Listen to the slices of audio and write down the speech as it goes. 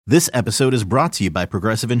This episode is brought to you by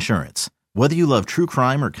Progressive Insurance. Whether you love true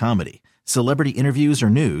crime or comedy, celebrity interviews or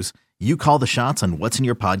news, you call the shots on what's in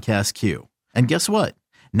your podcast queue. And guess what?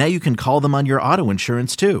 Now you can call them on your auto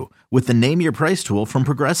insurance too with the Name Your Price tool from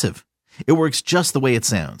Progressive. It works just the way it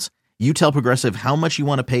sounds. You tell Progressive how much you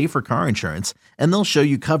want to pay for car insurance, and they'll show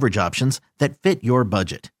you coverage options that fit your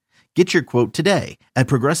budget. Get your quote today at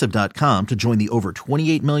Progressive.com to join the over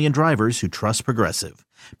 28 million drivers who trust Progressive.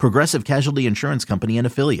 Progressive Casualty Insurance Company and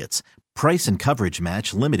Affiliates. Price and coverage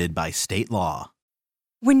match limited by state law.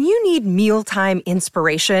 When you need mealtime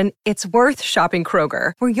inspiration, it's worth shopping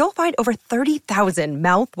Kroger, where you'll find over 30,000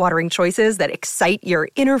 mouth-watering choices that excite your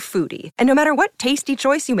inner foodie. And no matter what tasty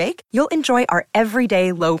choice you make, you'll enjoy our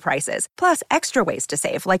everyday low prices, plus extra ways to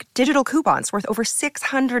save, like digital coupons worth over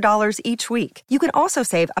 $600 each week. You can also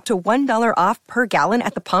save up to $1 off per gallon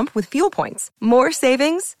at the pump with fuel points. More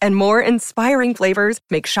savings and more inspiring flavors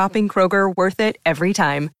make shopping Kroger worth it every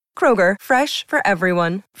time. Kroger, fresh for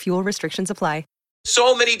everyone. Fuel restrictions apply.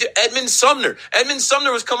 So many. Edmund Sumner. Edmund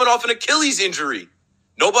Sumner was coming off an Achilles injury.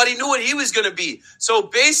 Nobody knew what he was going to be. So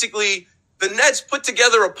basically, the Nets put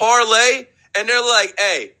together a parlay, and they're like,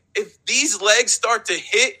 hey, if these legs start to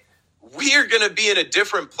hit, we're going to be in a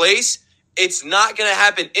different place. It's not going to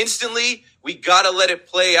happen instantly. We got to let it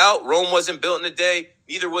play out. Rome wasn't built in a day.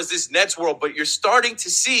 Neither was this Nets world. But you're starting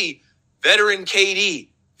to see veteran KD,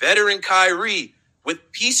 veteran Kyrie,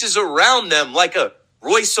 with pieces around them like a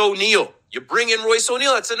Royce O'Neal. You bring in Royce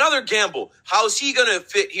O'Neal, that's another gamble. How's he going to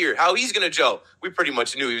fit here? How he's going to gel? We pretty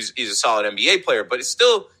much knew he's a solid NBA player, but it's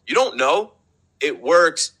still, you don't know. It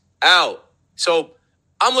works out. So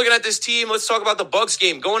I'm looking at this team. Let's talk about the Bucks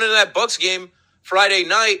game. Going into that Bucks game Friday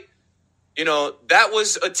night, that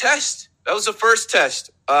was a test. That was the first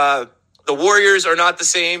test. The Warriors are not the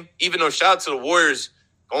same, even though shout out to the Warriors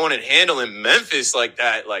going and handling Memphis like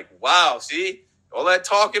that. Like, wow, see? All that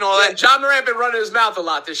talking, all that. John Morant been running his mouth a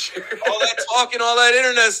lot this year. All that talking, all that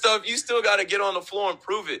internet stuff, you still got to get on the floor and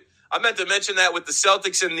prove it. I meant to mention that with the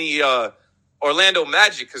Celtics and the Orlando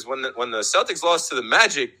Magic, because when the Celtics lost to the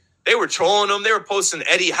Magic, they were trolling them. They were posting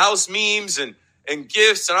Eddie House memes and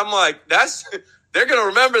gifs, and I'm like, they're going to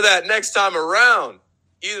remember that next time around.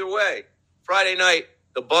 Either way, Friday night,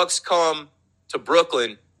 the Bucks come to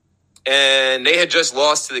Brooklyn, and they had just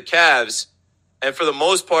lost to the Cavs. And for the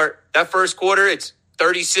most part, that first quarter, it's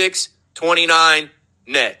 36-29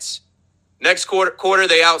 Nets. Next quarter,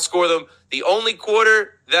 they outscore them. The only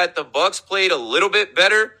quarter that the Bucks played a little bit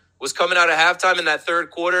better was coming out of halftime in that third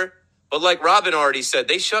quarter. But like Robin already said,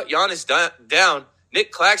 they shut Giannis down.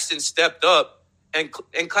 Nick Claxton stepped up. And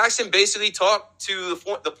Claxton basically talked to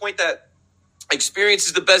the point that experience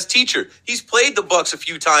is the best teacher. He's played the Bucks a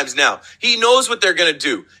few times now. He knows what they're going to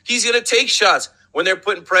do. He's going to take shots when they're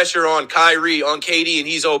putting pressure on Kyrie, on KD, and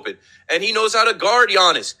he's open. And he knows how to guard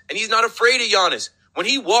Giannis, and he's not afraid of Giannis. When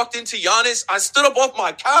he walked into Giannis, I stood up off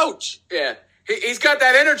my couch. Yeah, he's got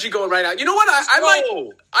that energy going right now. You know what?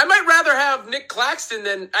 I might rather have Nick Claxton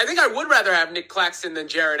I would rather have Nick Claxton than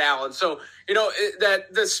Jared Allen. So, that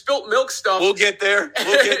the spilt milk stuff. We'll get there.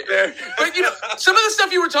 But, some of the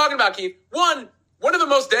stuff you were talking about, Keith, one of the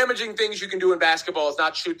most damaging things you can do in basketball is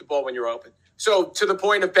not shoot the ball when you're open. So to the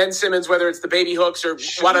point of Ben Simmons, whether it's the baby hooks or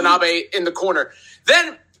Watanabe in the corner.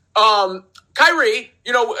 Then Kyrie,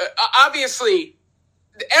 obviously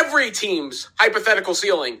every team's hypothetical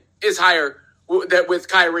ceiling is higher with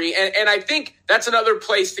Kyrie. And I think that's another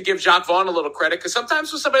place to give Jacques Vaughn a little credit, because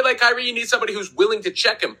sometimes with somebody like Kyrie, you need somebody who's willing to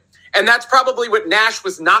check him. And that's probably what Nash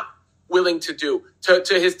was not willing to do to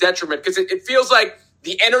his detriment, because it feels like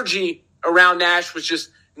the energy around Nash was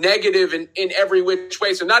just negative in every which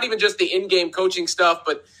way. So not even just the in-game coaching stuff,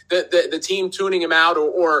 but the team tuning him out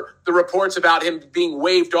or the reports about him being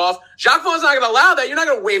waved off. Jacques Vaughn's not going to allow that. You're not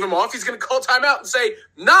going to wave him off. He's going to call timeout and say,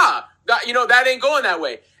 that ain't going that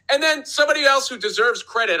way. And then somebody else who deserves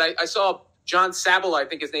credit, I saw John Sabel, I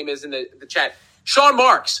think his name is in the chat. Sean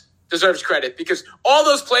Marks deserves credit, because all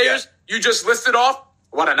those players you just listed off,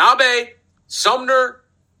 Watanabe, Sumner,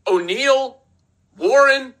 O'Neal,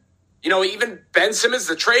 Warren, even Ben Simmons,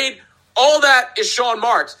 the trade, all that is Sean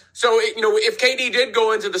Marks. So, if KD did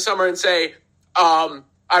go into the summer and say, I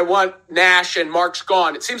want Nash and Marks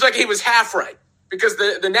gone, it seems like he was half right, because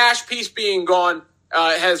the Nash piece being gone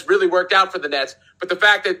has really worked out for the Nets. But the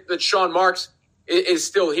fact that Sean Marks is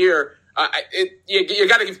still here, you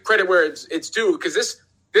got to give credit where it's due, because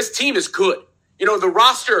this team is good. The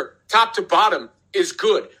roster, top to bottom, is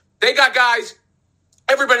good. They got guys,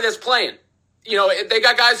 everybody that's playing. They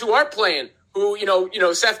got guys who aren't playing, who,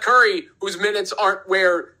 Seth Curry, whose minutes aren't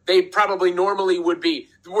where they probably normally would be.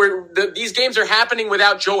 These games are happening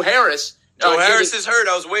without Joe Harris, Joe Harris is hurt.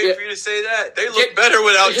 I was waiting for you to say that. They look better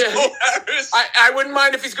without Joe Harris. I wouldn't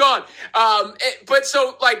mind if he's gone. But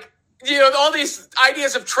so, like, all these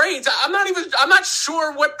ideas of trades, I'm not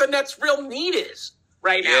sure what the Nets' real need is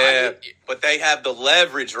right now. Yeah, but they have the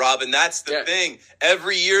leverage, Robin. That's the thing.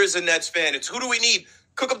 Every year as a Nets fan, it's who do we need?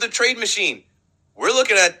 Cook up the trade machine. We're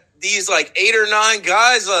looking at these, like, 8 or 9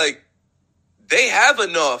 guys, like, they have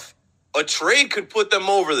enough. A trade could put them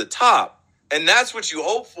over the top. And that's what you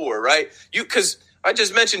hope for, right? Because I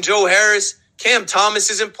just mentioned Joe Harris, Cam Thomas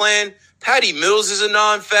isn't playing, Patty Mills is a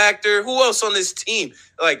non-factor. Who else on this team?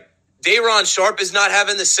 Like, Day'Ron Sharpe is not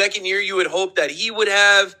having the second year you would hope that he would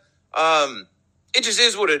have. It just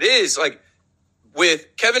is what it is. Like,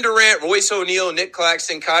 with Kevin Durant, Royce O'Neal, Nick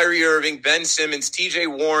Claxton, Kyrie Irving, Ben Simmons, TJ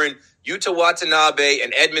Warren, Yuta Watanabe,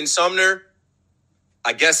 and Edmund Sumner,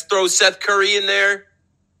 I guess throw Seth Curry in there.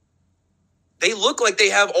 They look like they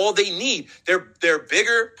have all they need. They're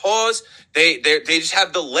bigger, pause. They just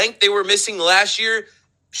have the length they were missing last year.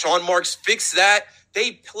 Sean Marks fixed that.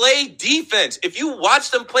 They play defense. If you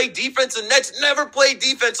watch them play defense, the Nets never play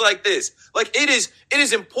defense like this. Like, it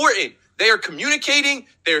is important. They are communicating.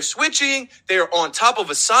 They're switching. They're on top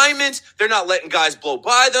of assignments. They're not letting guys blow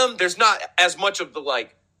by them. There's not as much of the,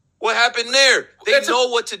 like, what happened there? They know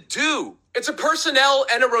what to do. It's a personnel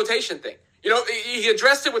and a rotation thing. He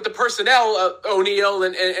addressed it with the personnel, O'Neal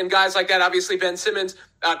and guys like that. Obviously, Ben Simmons,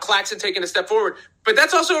 Claxton taking a step forward. But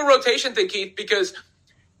that's also a rotation thing, Keith, because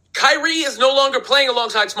Kyrie is no longer playing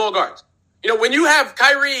alongside small guards. When you have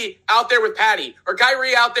Kyrie out there with Patty, or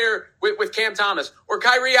Kyrie out there with Cam Thomas, or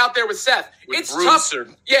Kyrie out there with Seth, it's Bruce tough. Or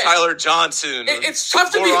Tyler Johnson. It's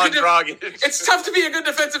tough to be it's tough to be a good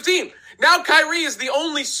defensive team. Now Kyrie is the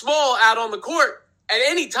only small out on the court at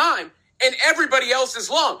any time. And everybody else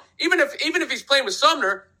is long. Even if he's playing with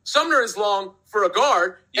Sumner is long for a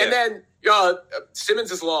guard. Yeah. And then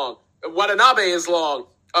Simmons is long. Watanabe is long.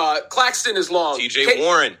 Claxton is long. TJ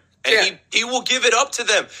Warren. And he will give it up to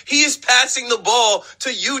them. He is passing the ball to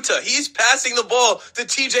Yuta. He's passing the ball to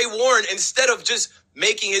TJ Warren instead of just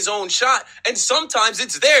making his own shot. And sometimes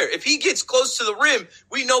it's there. If he gets close to the rim,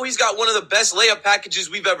 we know he's got one of the best layup packages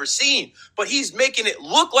we've ever seen. But he's making it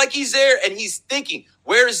look like he's there, and he's thinking,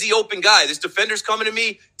 where is the open guy? This defender's coming to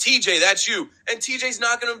me. TJ, that's you. And TJ's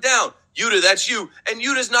knocking him down. Yuta, that's you. And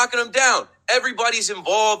Yuta's knocking him down. Everybody's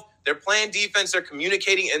involved. They're playing defense. They're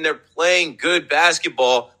communicating, and they're playing good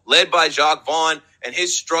basketball led by Jacques Vaughn and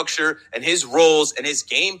his structure and his roles and his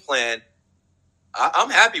game plan. I'm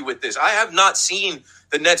happy with this. I have not seen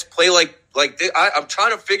the Nets play like this. I'm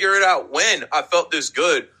trying to figure it out when I felt this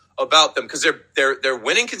good about them, because they're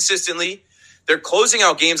winning consistently. They're closing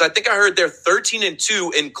out games. I think I heard they're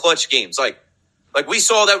 13-2 in clutch games. Like we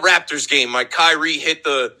saw that Raptors game. Like, Kyrie hit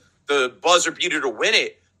the buzzer beater to win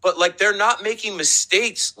it. But, like, they're not making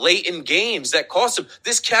mistakes late in games that cost them.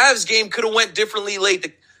 This Cavs game could have went differently late.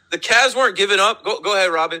 The Cavs weren't giving up. Go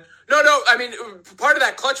ahead, Robin. No. I mean, part of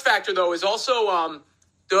that clutch factor, though, is also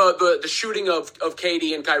the shooting of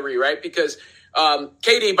KD and Kyrie, right? Because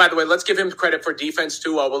KD, by the way, let's give him credit for defense,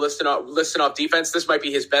 too. We'll listen off defense. This might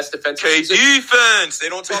be his best defensive season. Defense! They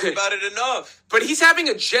don't talk about it enough. But he's having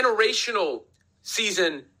a generational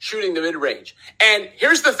season shooting the mid-range. And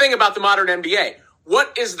here's the thing about the modern NBA.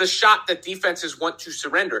 What is the shot that defenses want to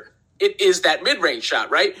surrender? It is that mid-range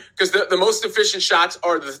shot, right? Because the most efficient shots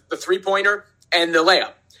are the three-pointer and the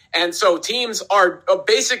layup. And so teams are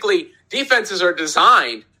basically, defenses are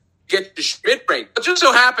designed to get the mid-range. It just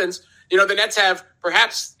so happens, the Nets have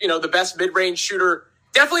perhaps, the best mid-range shooter,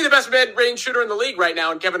 definitely the best mid-range shooter in the league right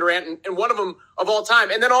now, in Kevin Durant, and one of them of all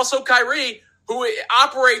time. And then also Kyrie, who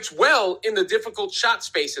operates well in the difficult shot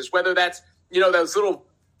spaces, whether that's, those little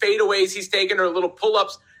fadeaways he's taking or little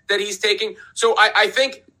pull-ups that he's taking. So I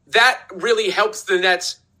think that really helps the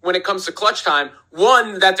Nets when it comes to clutch time.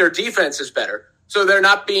 One, that their defense is better, so they're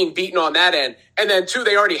not being beaten on that end. And then two,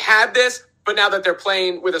 they already had this, but now that they're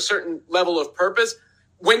playing with a certain level of purpose,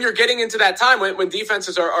 when you're getting into that time when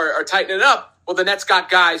defenses are tightening up, well, the Nets got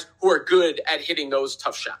guys who are good at hitting those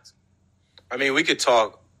tough shots. I mean, we could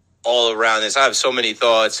talk all around this. I have so many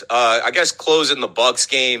thoughts. I guess closing the Bucks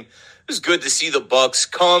game, it was good to see the Bucks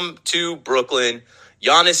come to Brooklyn.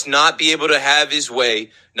 Giannis not be able to have his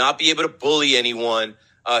way, not be able to bully anyone.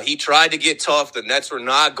 He tried to get tough. The Nets were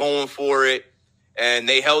not going for it, and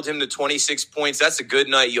they held him to 26 points. That's a good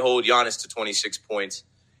night. You hold Giannis to 26 points.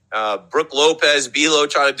 Brook Lopez, Belo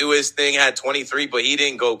tried to do his thing, had 23, but he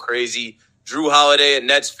didn't go crazy. Drew Holiday, a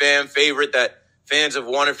Nets fan favorite that fans have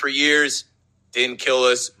wanted for years, didn't kill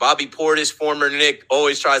us. Bobby Portis, former Knick,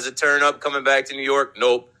 always tries to turn up coming back to New York.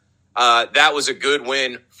 Nope. That was a good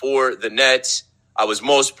win for the Nets. I was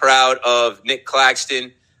most proud of Nick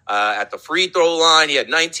Claxton. At the free throw line, he had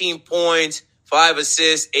 19 points, 5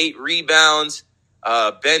 assists, 8 rebounds.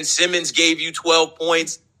 Ben Simmons gave you 12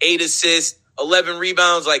 points, 8 assists, 11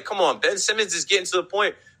 rebounds. Like, come on, Ben Simmons is getting to the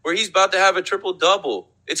point where he's about to have a triple-double.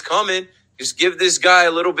 It's coming. Just give this guy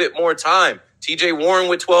a little bit more time. TJ Warren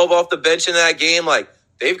with 12 off the bench in that game. Like,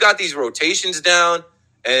 they've got these rotations down.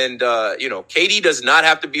 And, KD does not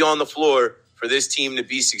have to be on the floor for this team to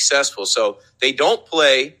be successful. So they don't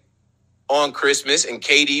play on Christmas, and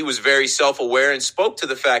KD was very self-aware and spoke to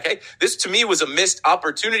the fact, hey, this to me was a missed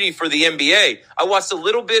opportunity for the NBA. I watched a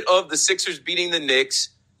little bit of the Sixers beating the Knicks.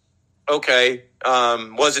 Okay,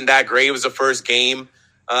 wasn't that great. It was the first game.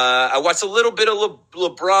 I watched a little bit of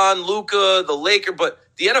LeBron, Luka, the Lakers, but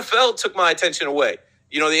the NFL took my attention away.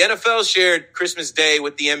 The NFL shared Christmas Day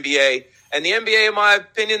with the NBA, and the NBA, in my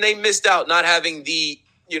opinion, they missed out not having the,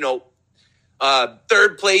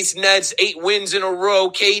 third place Nets, 8 wins in a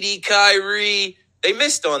row, KD, Kyrie. They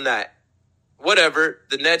missed on that. Whatever.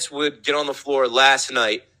 The Nets would get on the floor last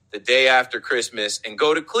night, the day after Christmas, and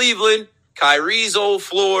go to Cleveland, Kyrie's old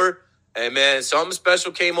floor. And, man, something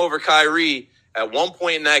special came over Kyrie. At one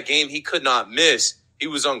point in that game, he could not miss. He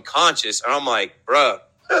was unconscious. And I'm like, bruh.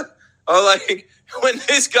 When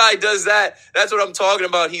this guy does that, that's what I'm talking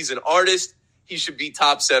about. He's an artist. He should be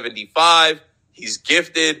top 75. He's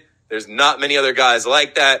gifted. There's not many other guys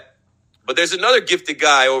like that. But there's another gifted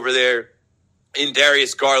guy over there in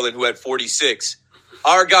Darius Garland who had 46.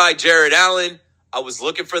 Our guy, Jared Allen, I was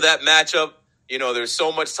looking for that matchup. There's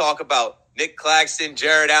so much talk about Nick Claxton,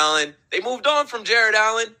 Jared Allen. They moved on from Jared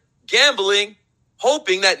Allen, gambling,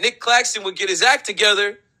 hoping that Nick Claxton would get his act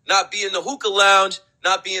together, not be in the hookah lounge,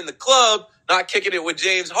 not be in the club, not kicking it with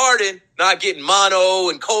James Harden, not getting mono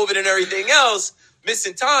and COVID and everything else,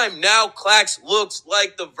 missing time. Now Clax looks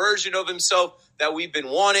like the version of himself that we've been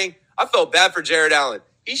wanting. I felt bad for Jared Allen.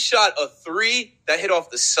 He shot a 3 that hit off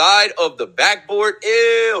the side of the backboard.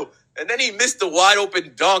 Ew. And then he missed the wide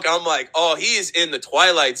open dunk. I'm like, oh, he is in the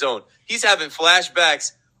Twilight Zone. He's having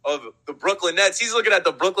flashbacks of the Brooklyn Nets. He's looking at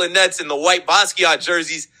the Brooklyn Nets in the white Basquiat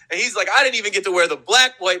jerseys, and he's like, I didn't even get to wear the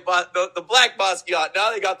black Basquiat.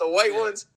 Now they got the white ones.